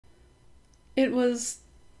It was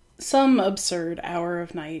some absurd hour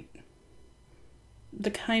of night.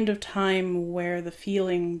 The kind of time where the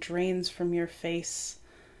feeling drains from your face.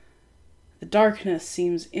 The darkness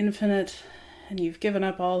seems infinite, and you've given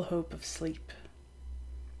up all hope of sleep.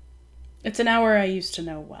 It's an hour I used to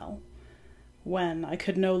know well, when I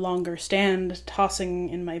could no longer stand tossing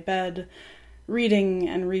in my bed, reading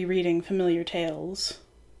and rereading familiar tales.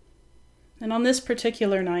 And on this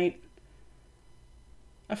particular night,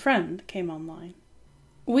 a friend came online.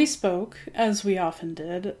 We spoke, as we often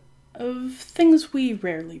did, of things we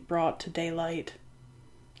rarely brought to daylight.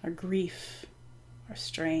 Our grief, our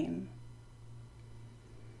strain.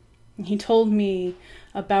 And he told me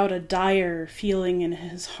about a dire feeling in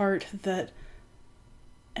his heart that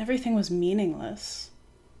everything was meaningless,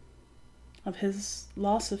 of his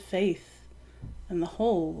loss of faith and the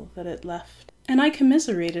hole that it left. And I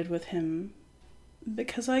commiserated with him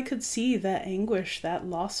because I could see that anguish that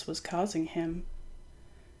loss was causing him.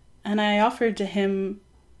 And I offered to him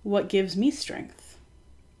what gives me strength,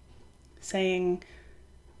 saying,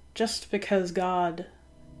 just because God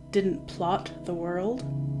didn't plot the world,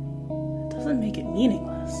 it doesn't make it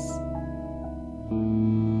meaningless.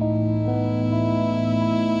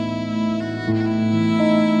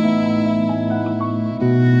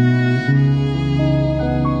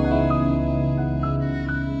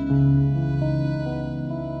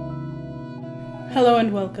 Hello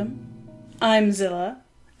and welcome. I'm Zylla,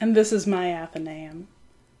 and this is my Athenaeum.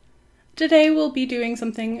 Today we'll be doing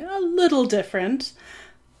something a little different.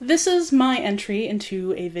 This is my entry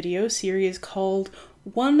into a video series called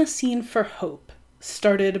One Scene for Hope,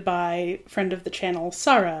 started by friend of the channel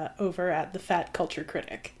Sara over at the Fat Culture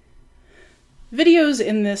Critic. Videos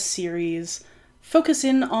in this series focus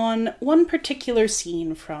in on one particular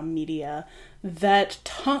scene from media that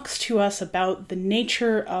talks to us about the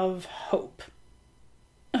nature of hope.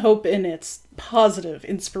 Hope in its positive,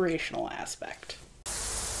 inspirational aspect.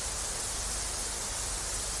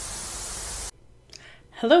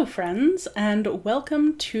 Hello friends, and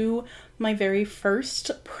welcome to my very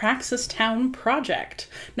first Praxis Town project.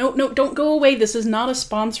 No, don't go away, this is not a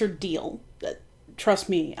sponsored deal. Trust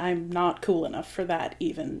me, I'm not cool enough for that,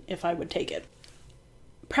 even if I would take it.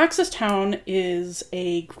 Praxis Town is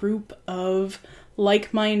a group of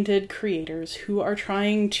like-minded creators who are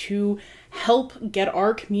trying to help get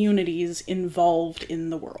our communities involved in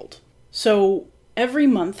the world. So every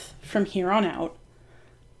month from here on out,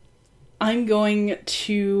 I'm going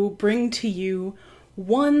to bring to you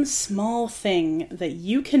one small thing that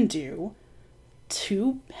you can do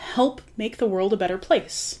to help make the world a better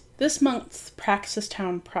place. This month's Praxis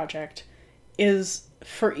Town project is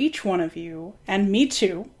for each one of you, and me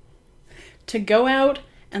too, to go out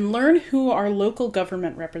and learn who our local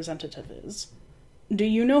government representative is. Do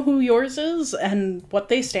you know who yours is and what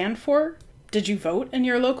they stand for? Did you vote in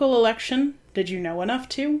your local election? Did you know enough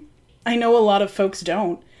to? I know a lot of folks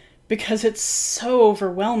don't, because it's so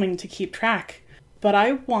overwhelming to keep track. But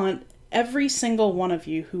I want every single one of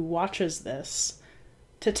you who watches this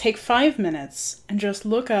to take 5 minutes and just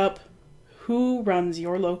look up who runs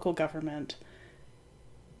your local government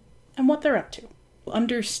and what they're up to.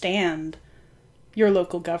 Understand your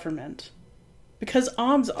local government. Because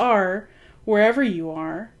odds are, wherever you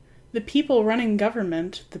are, the people running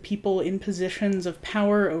government, the people in positions of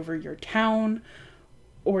power over your town,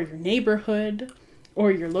 or your neighborhood,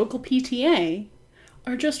 or your local PTA,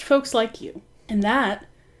 are just folks like you. And that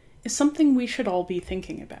is something we should all be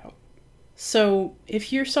thinking about. So,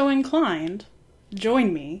 if you're so inclined,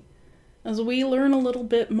 join me as we learn a little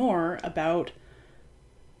bit more about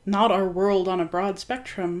not our world on a broad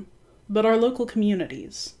spectrum, but our local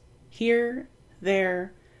communities, here,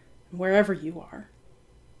 there, wherever you are.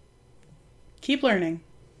 Keep learning.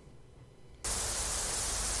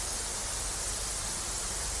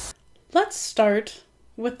 Let's start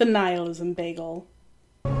with the nihilism bagel.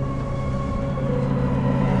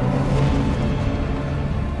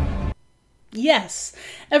 Yes,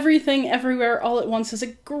 Everything Everywhere All at Once is a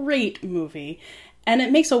great movie, and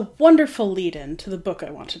it makes a wonderful lead-in to the book I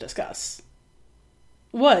want to discuss.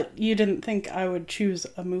 What, you didn't think I would choose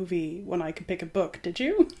a movie when I could pick a book, did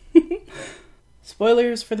you?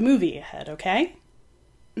 Spoilers for the movie ahead, okay?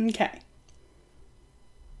 Okay.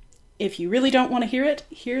 If you really don't want to hear it,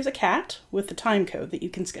 here's a cat with the time code that you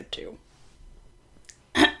can skip to.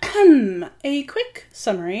 A quick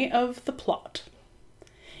summary of the plot.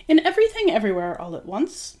 In Everything Everywhere All at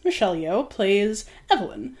Once, Michelle Yeoh plays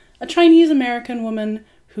Evelyn, a Chinese-American woman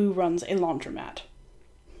who runs a laundromat.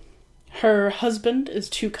 Her husband is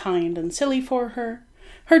too kind and silly for her.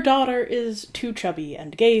 Her daughter is too chubby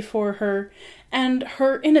and gay for her, and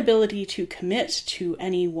her inability to commit to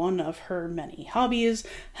any one of her many hobbies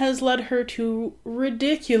has led her to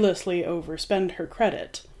ridiculously overspend her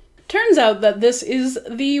credit. Turns out that this is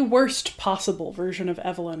the worst possible version of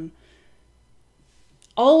Evelyn.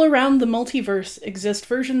 All around the multiverse exist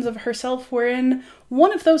versions of herself wherein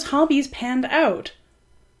one of those hobbies panned out.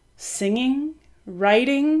 Singing,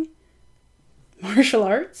 writing, martial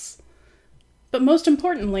arts, but most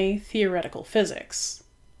importantly, theoretical physics.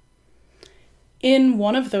 In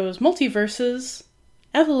one of those multiverses,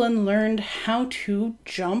 Evelyn learned how to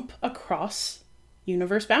jump across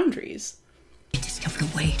universe boundaries. You discovered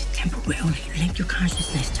a way to temporarily link your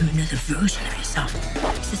consciousness to another version of yourself,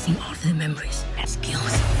 accessing all of the memories and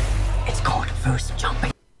skills. It's called verse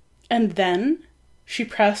jumping. And then she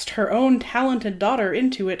pressed her own talented daughter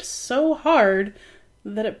into it so hard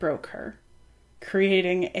that it broke her,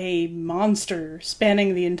 creating a monster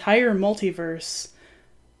spanning the entire multiverse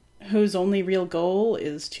whose only real goal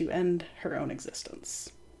is to end her own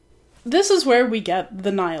existence. This is where we get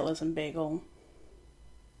the nihilism bagel.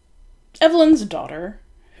 Evelyn's daughter,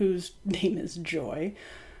 whose name is Joy,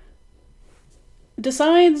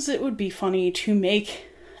 decides it would be funny to make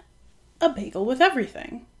a bagel with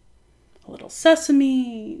everything. A little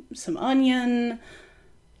sesame, some onion,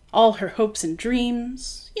 all her hopes and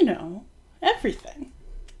dreams, everything.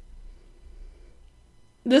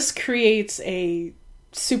 This creates a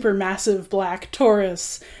supermassive black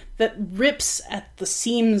torus that rips at the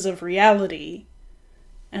seams of reality,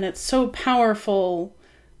 and it's so powerful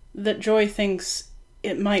that Joy thinks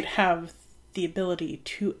it might have the ability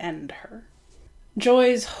to end her.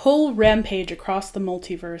 Joy's whole rampage across the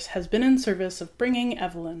multiverse has been in service of bringing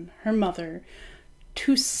Evelyn, her mother,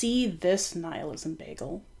 to see this nihilism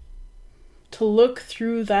bagel. To look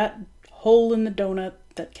through that hole in the donut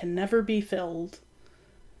that can never be filled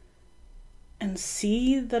and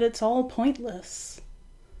see that it's all pointless.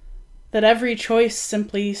 That every choice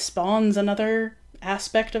simply spawns another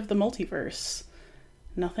aspect of the multiverse.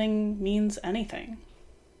 Nothing means anything.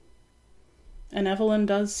 And Evelyn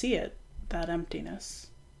does see it, that emptiness.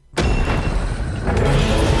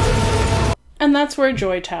 And that's where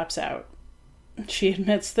Joy taps out. She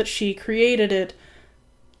admits that she created it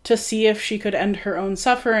to see if she could end her own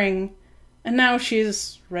suffering, and now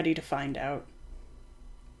she's ready to find out.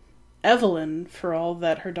 Evelyn, for all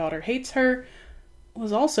that her daughter hates her,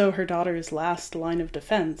 was also her daughter's last line of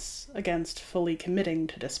defense against fully committing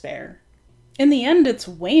to despair. In the end, it's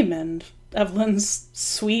Waymond, Evelyn's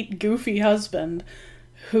sweet, goofy husband,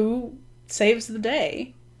 who saves the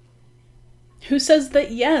day. Who says that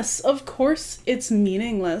yes, of course it's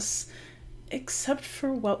meaningless, except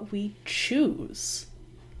for what we choose.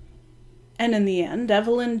 And in the end,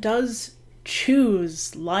 Evelyn does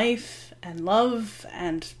choose life and love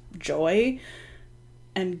and joy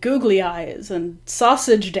and googly eyes and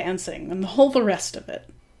sausage dancing and the rest of it.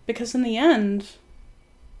 Because in the end,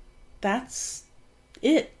 that's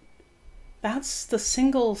it. That's the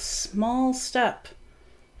single small step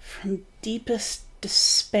from deepest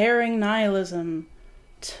despairing nihilism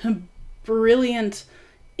to brilliant,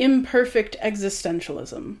 imperfect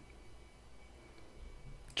existentialism.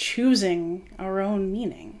 Choosing our own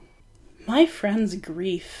meaning. My friend's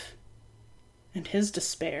grief and his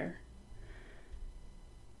despair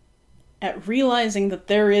at realizing that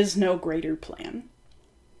there is no greater plan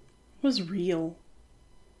was real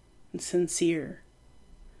and sincere,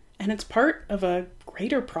 and it's part of a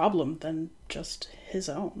greater problem than just his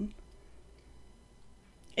own.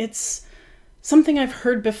 It's something I've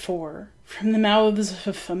heard before from the mouths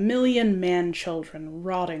of a million man-children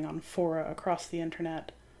rotting on fora across the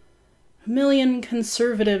internet. A million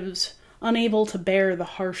conservatives unable to bear the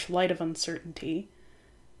harsh light of uncertainty.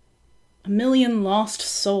 A million lost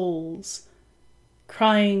souls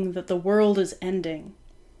crying that the world is ending.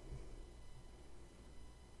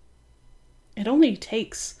 It only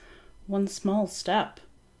takes one small step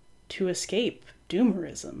to escape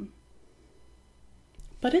doomerism.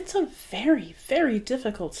 But it's a very, very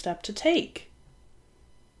difficult step to take.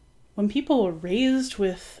 When people are raised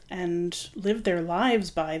with and live their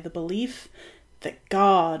lives by the belief that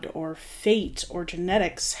God or fate or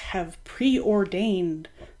genetics have preordained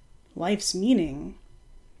life's meaning,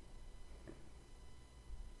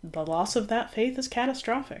 the loss of that faith is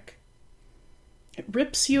catastrophic. It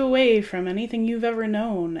rips you away from anything you've ever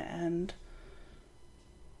known, and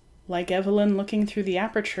like Evelyn looking through the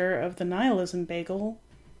aperture of the nihilism bagel,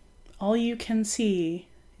 all you can see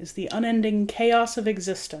is the unending chaos of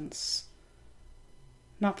existence,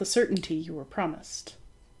 not the certainty you were promised.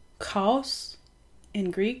 Chaos, in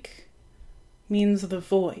Greek, means the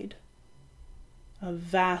void, a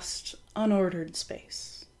vast, unordered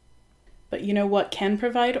space. But you know what can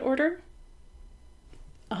provide order?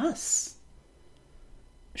 Us.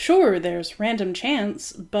 Sure, there's random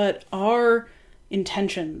chance, but our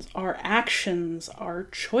intentions, our actions, our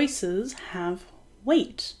choices have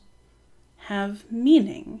weight, have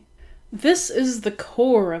meaning. This is the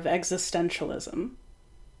core of existentialism.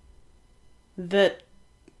 That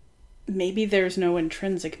maybe there's no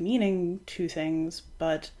intrinsic meaning to things,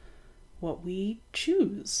 but what we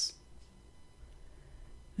choose.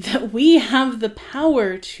 That we have the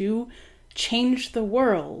power to change the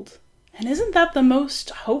world. And isn't that the most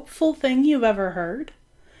hopeful thing you've ever heard?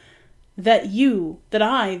 That you, that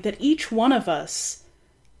I, that each one of us,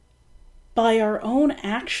 by our own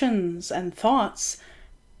actions and thoughts,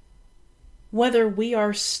 whether we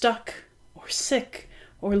are stuck or sick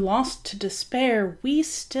or lost to despair, we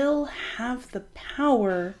still have the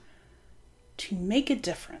power to make a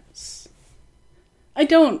difference. I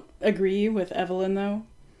don't agree with Evelyn, though.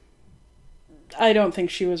 I don't think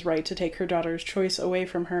she was right to take her daughter's choice away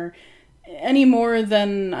from her, any more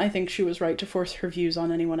than I think she was right to force her views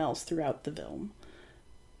on anyone else throughout the film.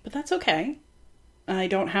 But that's okay. I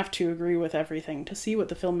don't have to agree with everything to see what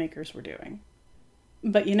the filmmakers were doing.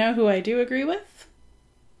 But you know who I do agree with?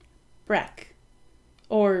 Breck.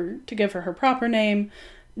 Or, to give her proper name,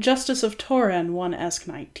 Justice of Torren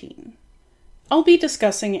 1-19. I'll be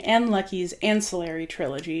discussing Ann Leckie's Ancillary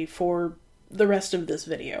trilogy for the rest of this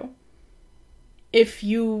video. If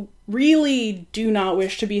you really do not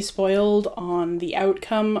wish to be spoiled on the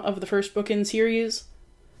outcome of the first book in series,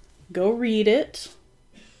 go read it.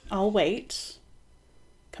 I'll wait.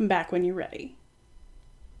 Come back when you're ready.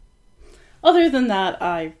 Other than that,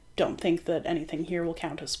 I don't think that anything here will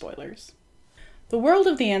count as spoilers. The world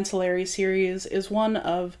of the Ancillary series is one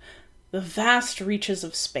of the vast reaches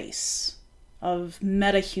of space, of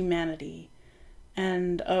meta-humanity,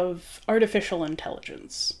 and of artificial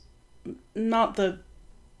intelligence. Not the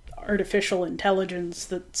artificial intelligence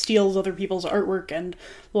that steals other people's artwork and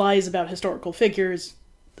lies about historical figures.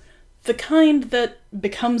 The kind that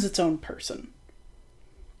becomes its own person.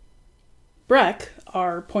 Breck,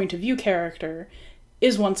 our point of view character,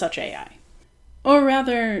 is one such AI. Or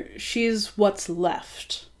rather, she's what's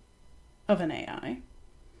left of an AI.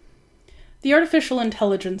 The artificial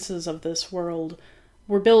intelligences of this world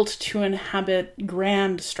were built to inhabit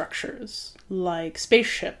grand structures, like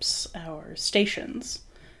spaceships or stations.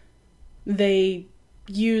 They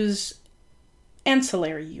use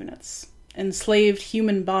ancillary units, enslaved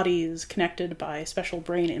human bodies connected by special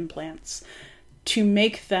brain implants, to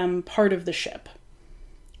make them part of the ship,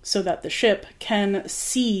 so that the ship can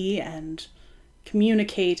see and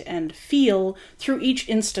communicate and feel through each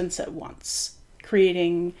instance at once,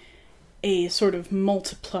 creating a sort of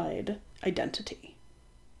multiplied identity.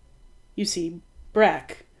 You see,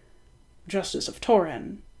 Breck, Justice of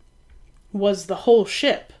Torren, was the whole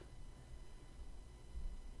ship,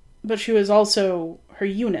 but she was also her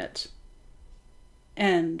unit,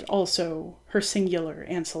 and also her singular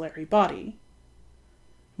ancillary body.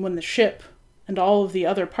 When the ship and all of the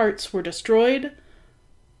other parts were destroyed,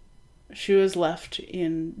 she was left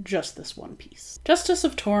in just this one piece. Justice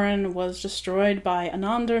of Torren was destroyed by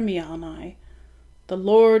Anandr Mianai, the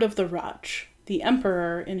Lord of the Raj, the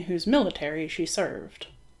emperor in whose military she served.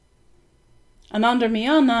 Anandr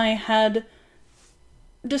Mianai had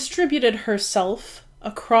distributed herself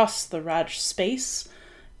across the Raj space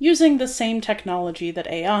using the same technology that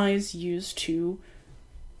AIs use to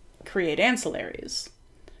create ancillaries.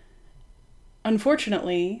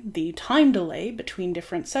 Unfortunately, the time delay between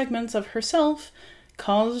different segments of herself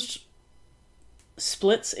caused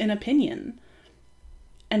splits in opinion,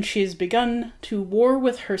 and she's begun to war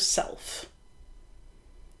with herself.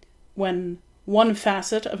 When one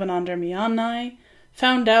facet of Anandr Mianai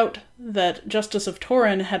found out that Justice of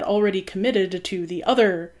Torren had already committed to the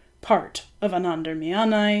other part of Anandr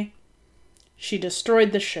Mianai, she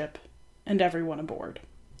destroyed the ship and everyone aboard.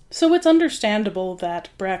 So it's understandable that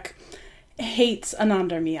Breck hates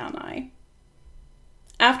Anandr Mianai.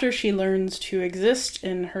 After she learns to exist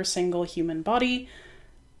in her single human body,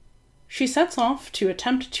 she sets off to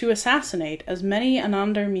attempt to assassinate as many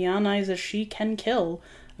Anandr Mianais as she can kill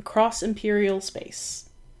across Imperial space.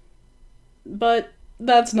 But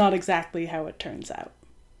that's not exactly how it turns out.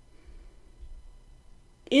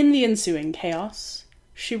 In the ensuing chaos,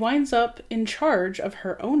 she winds up in charge of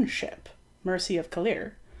her own ship, Mercy of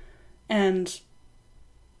Kalir, and,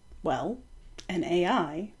 well, an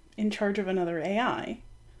AI in charge of another AI.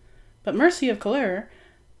 But Mercy of Kalir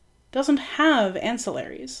doesn't have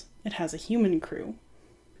ancillaries. It has a human crew.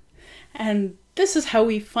 And this is how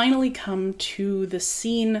we finally come to the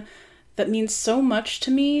scene that means so much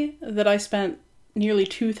to me that I spent nearly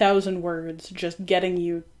 2,000 words just getting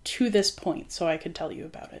you to this point so I could tell you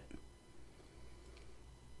about it.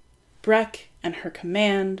 Breck and her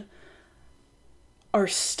command are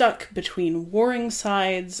stuck between warring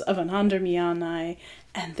sides of an Andermianai,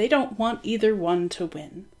 and they don't want either one to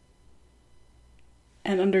win.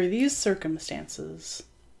 And under these circumstances,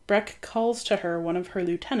 Breck calls to her one of her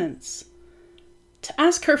lieutenants to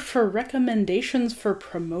ask her for recommendations for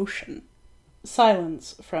promotion.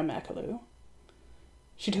 Silence from Ekalu.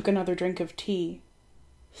 She took another drink of tea,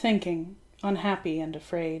 thinking, unhappy and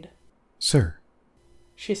afraid. Sir,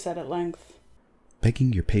 she said at length,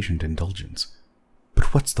 begging your patient indulgence,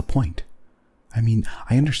 but what's the point? I mean,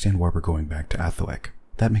 I understand why we're going back to Athenaeum.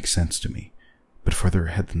 That makes sense to me. But further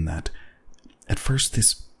ahead than that, at first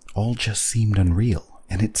this all just seemed unreal,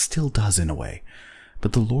 and it still does in a way.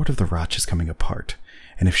 But the Lord of the Roch is coming apart,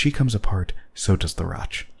 and if she comes apart, so does the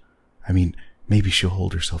Roch. I mean, maybe she'll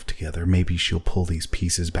hold herself together, maybe she'll pull these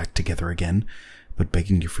pieces back together again, but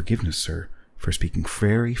begging your forgiveness, sir, for speaking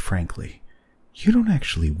very frankly, you don't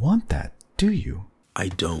actually want that, do you? I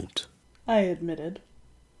don't, I admitted.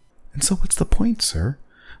 And so what's the point, sir?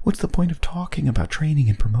 What's the point of talking about training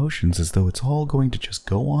and promotions as though it's all going to just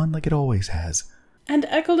go on like it always has? And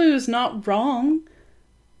Ekalu's not wrong.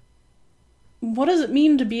 What does it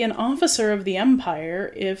mean to be an officer of the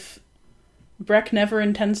Empire if Breck never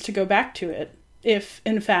intends to go back to it? If,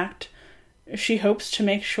 in fact, she hopes to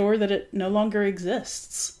make sure that it no longer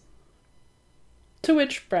exists? To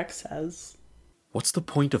which Breck says, "What's the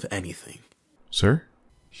point of anything?" Sir?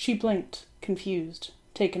 She blinked, confused,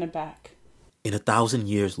 taken aback. "In 1,000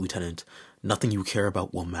 years, Lieutenant, nothing you care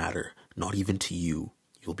about will matter, not even to you.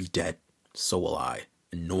 You'll be dead, so will I,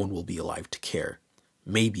 and no one will be alive to care.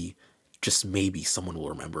 Maybe, just maybe, someone will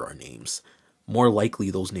remember our names. More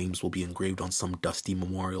likely, those names will be engraved on some dusty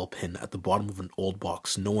memorial pin at the bottom of an old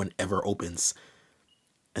box no one ever opens.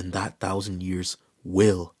 And that 1,000 years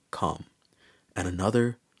will come, and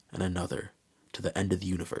another, to the end of the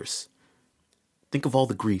universe. Think of all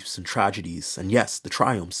the griefs and tragedies, and yes, the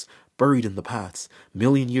triumphs, buried in the past,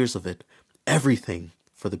 1,000,000 years of it, everything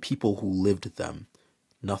for the people who lived them.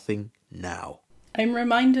 Nothing now." I'm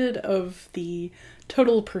reminded of the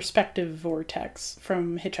total perspective vortex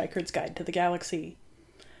from Hitchhiker's Guide to the Galaxy.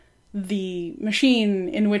 The machine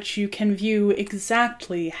in which you can view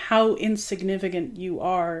exactly how insignificant you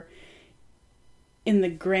are in the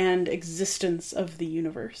grand existence of the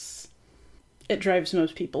universe. It drives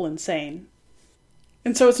most people insane.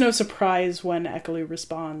 And so it's no surprise when Ekalu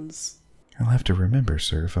responds, I'll have to remember,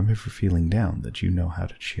 sir, if I'm ever feeling down, that you know how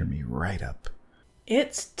to cheer me right up.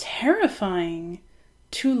 It's terrifying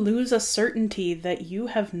to lose a certainty that you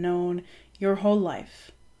have known your whole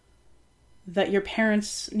life. That your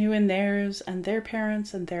parents knew in theirs, and their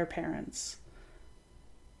parents, and their parents.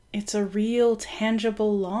 It's a real,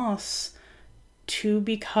 tangible loss to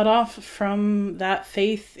be cut off from that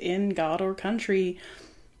faith in God or country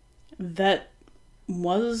that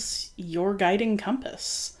was your guiding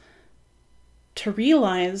compass. To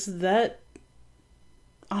realize that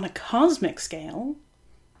on a cosmic scale,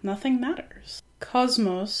 nothing matters.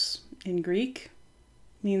 Cosmos, in Greek,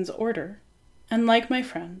 means order. And like my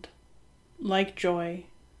friend, like Joy,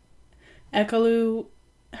 Ekalu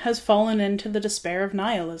has fallen into the despair of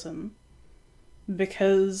nihilism,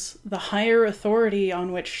 because the higher authority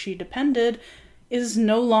on which she depended is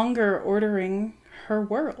no longer ordering her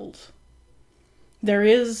world. There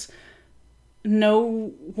is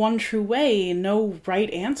no one true way, no right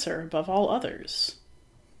answer above all others.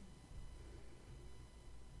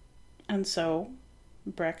 And so,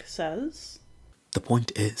 Breck says, "The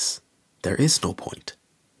point is, there is no point.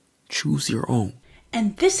 Choose your own."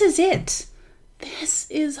 And this is it. This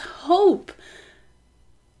is hope.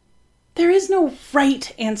 There is no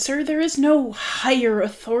right answer. There is no higher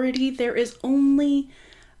authority. There is only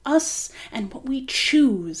us and what we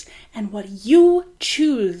choose and what you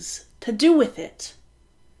choose to do with it.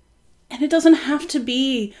 And it doesn't have to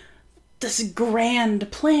be this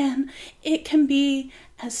grand plan. It can be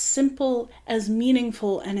as simple, as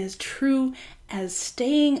meaningful, and as true as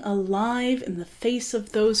staying alive in the face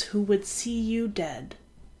of those who would see you dead.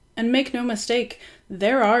 And make no mistake,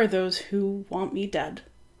 there are those who want me dead.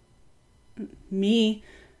 Me,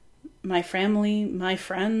 my family, my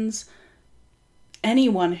friends,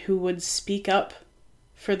 anyone who would speak up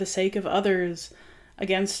for the sake of others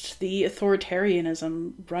against the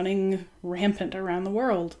authoritarianism running rampant around the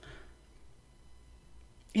world.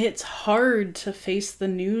 It's hard to face the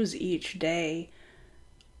news each day,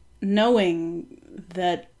 knowing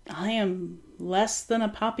that I am less than a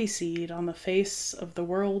poppy seed on the face of the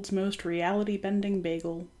world's most reality-bending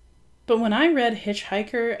bagel. But when I read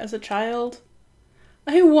Hitchhiker as a child,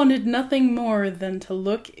 I wanted nothing more than to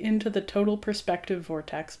look into the total perspective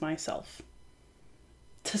vortex myself.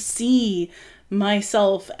 To see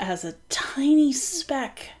myself as a tiny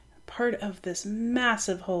speck, part of this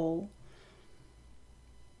massive whole.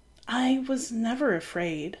 I was never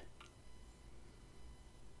afraid.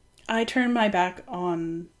 I turned my back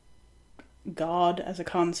on God as a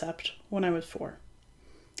concept when I was 4.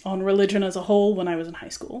 On religion as a whole when I was in high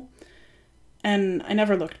school. And I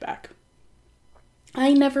never looked back.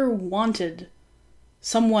 I never wanted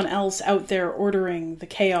someone else out there ordering the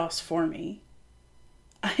chaos for me.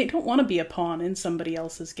 I don't want to be a pawn in somebody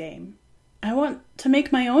else's game. I want to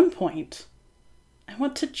make my own point. I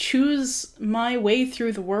want to choose my way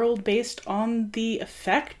through the world based on the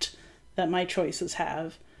effect that my choices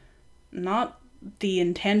have, not the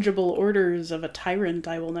intangible orders of a tyrant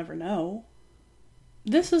I will never know.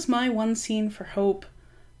 This is my one scene for hope,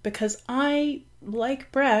 because I,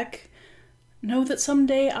 like Breck, know that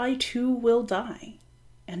someday I too will die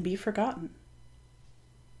and be forgotten.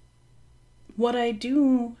 What I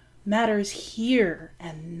do matters here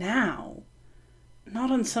and now, not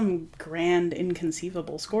on some grand,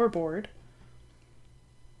 inconceivable scoreboard.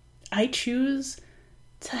 I choose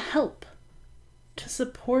to help, to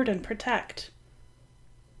support and protect.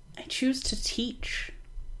 I choose to teach.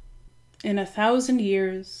 In 1,000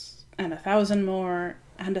 years, and 1,000 more,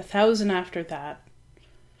 and 1,000 after that,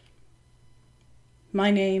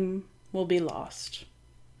 my name will be lost,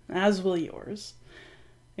 as will yours,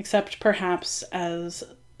 except perhaps as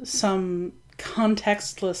some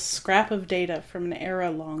contextless scrap of data from an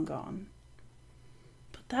era long gone.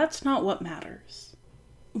 But that's not what matters.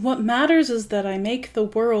 What matters is that I make the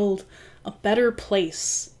world a better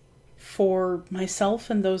place for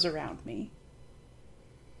myself and those around me.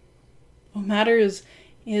 What matters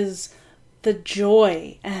is the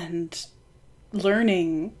joy and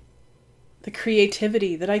learning, the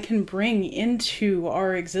creativity that I can bring into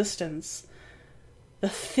our existence, the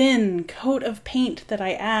thin coat of paint that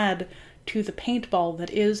I add to the paintball that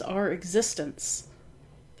is our existence,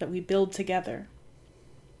 that we build together.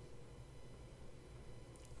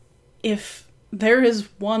 If there is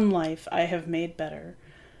one life I have made better,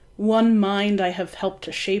 one mind I have helped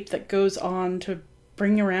to shape that goes on to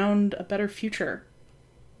bring around a better future,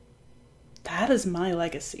 that is my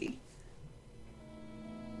legacy.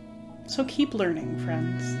 So keep learning,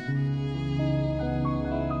 friends.